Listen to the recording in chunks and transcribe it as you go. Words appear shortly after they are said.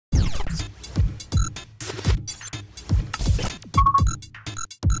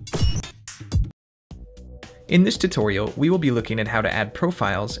In this tutorial, we will be looking at how to add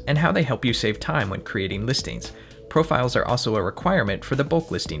profiles and how they help you save time when creating listings. Profiles are also a requirement for the bulk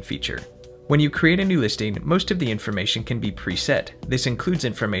listing feature. When you create a new listing, most of the information can be preset. This includes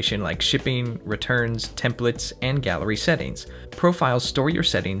information like shipping, returns, templates, and gallery settings. Profiles store your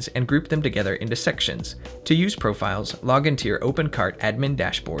settings and group them together into sections. To use profiles, log into your OpenCart admin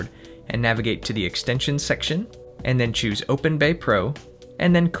dashboard and navigate to the Extensions section, and then choose OpenBay Pro,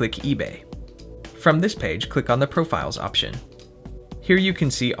 and then click eBay. From this page, click on the Profiles option. Here you can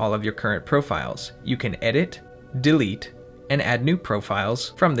see all of your current profiles. You can edit, delete, and add new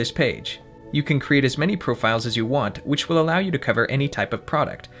profiles from this page. You can create as many profiles as you want, which will allow you to cover any type of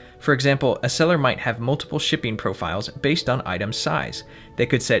product. For example, a seller might have multiple shipping profiles based on item size. They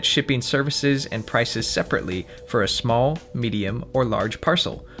could set shipping services and prices separately for a small, medium, or large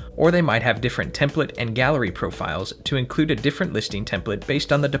parcel. Or they might have different template and gallery profiles to include a different listing template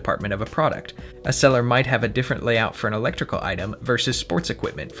based on the department of a product. A seller might have a different layout for an electrical item versus sports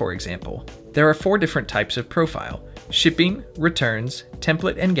equipment, for example. There are 4 different types of profile: shipping, returns,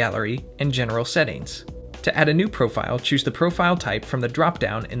 template and gallery, and general settings. To add a new profile, choose the profile type from the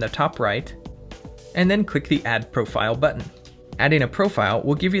drop-down in the top right, and then click the Add Profile button. Adding a profile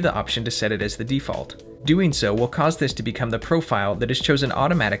will give you the option to set it as the default. Doing so will cause this to become the profile that is chosen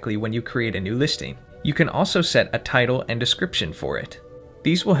automatically when you create a new listing. You can also set a title and description for it.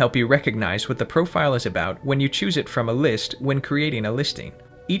 These will help you recognize what the profile is about when you choose it from a list when creating a listing.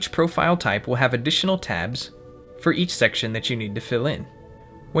 Each profile type will have additional tabs for each section that you need to fill in.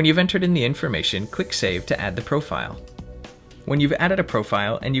 When you've entered in the information, click Save to add the profile. When you've added a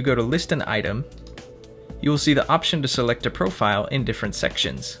profile and you go to List an Item, you will see the option to select a profile in different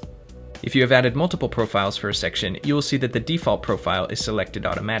sections. If you have added multiple profiles for a section, you will see that the default profile is selected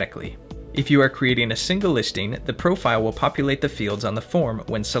automatically. If you are creating a single listing, the profile will populate the fields on the form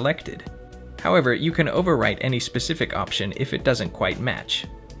when selected. However, you can overwrite any specific option if it doesn't quite match.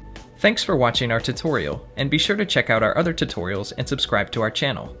 Thanks for watching our tutorial, and be sure to check out our other tutorials and subscribe to our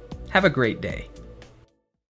channel. Have a great day.